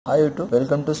Hi YouTube,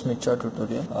 welcome to Smith Chart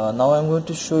tutorial. Now I am going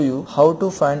to show you how to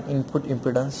find input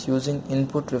impedance using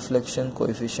input reflection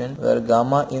coefficient where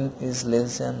gamma in is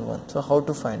less than 1. So how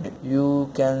to find it?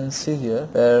 You can see here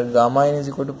where gamma in is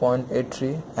equal to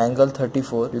 0.83, angle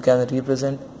 34. You can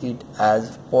represent it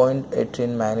as 0.83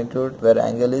 in magnitude where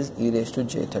angle is e raised to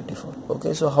j34.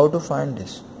 Okay, so how to find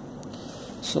this?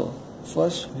 So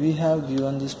first we have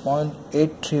given this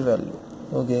 0.83 value.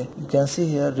 Okay, you can see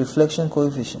here reflection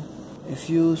coefficient. If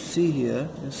you see here,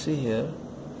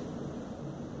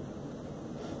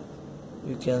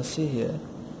 you can see here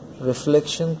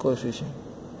reflection coefficient,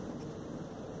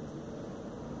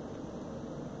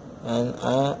 and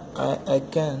I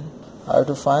have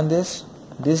to find this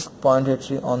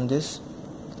 0.83 on this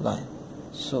line.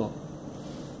 So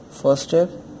first step,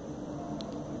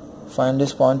 find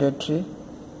this 0.83.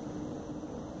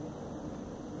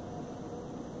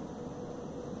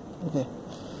 Okay,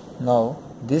 now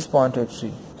this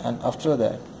 0.83, and after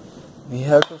that we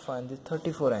have to find the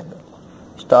 34 angle.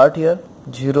 Start here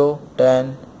 0,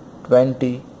 10,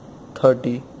 20,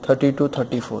 30, 32,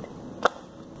 34.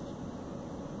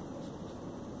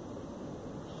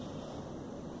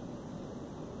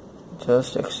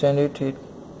 Just extend it.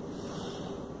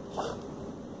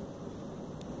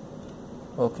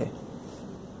 Okay,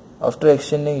 after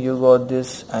extending you got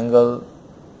this angle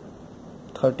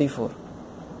 34.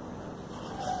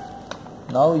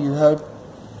 Now you have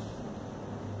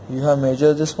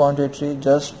measured this 0.83.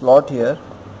 Just plot here.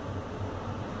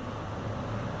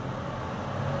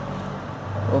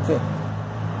 Okay.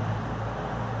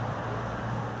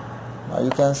 Now you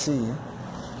can see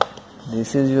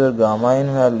this is your gamma in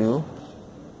value.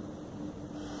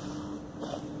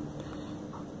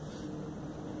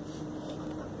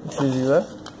 This is your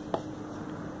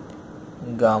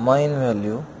gamma in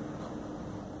value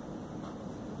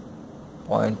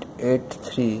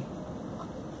 0.83,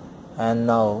 and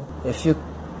now if you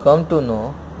come to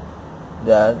know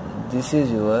that this is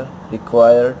your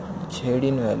required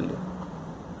Zin value,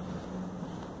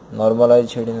 normalized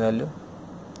Zin value,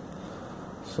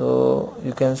 so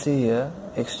you can see here,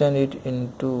 extend it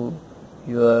into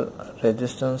your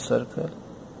resistance circle.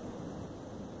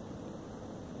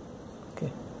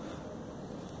 Okay,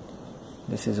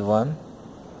 this is 1,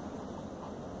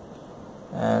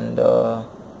 and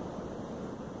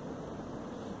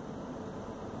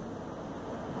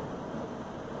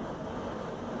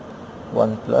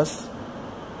 1 plus,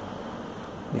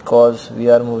 because we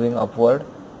are moving upward,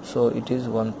 so it is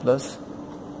 1 plus.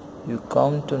 You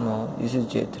come to know this is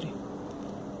J3.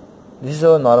 This is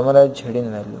our normalized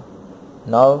Zin value.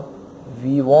 Now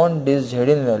we want this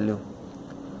Zin value,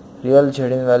 real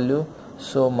Zin value,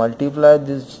 so multiply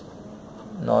this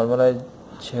normalized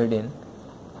Zin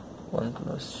 1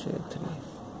 plus J3.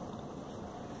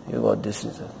 You got this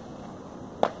result.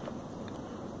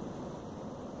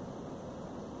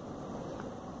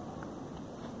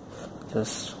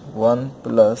 Just 1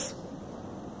 plus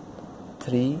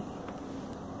 3,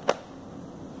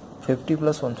 50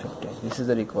 plus 150. This is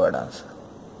the required answer.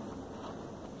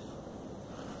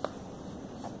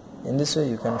 In this way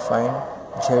you can find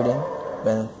Zin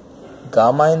when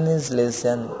gamma in is less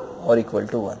than or equal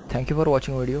to 1. Thank you for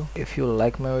watching video. If you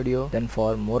like my video, then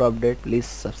for more update please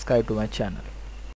subscribe to my channel.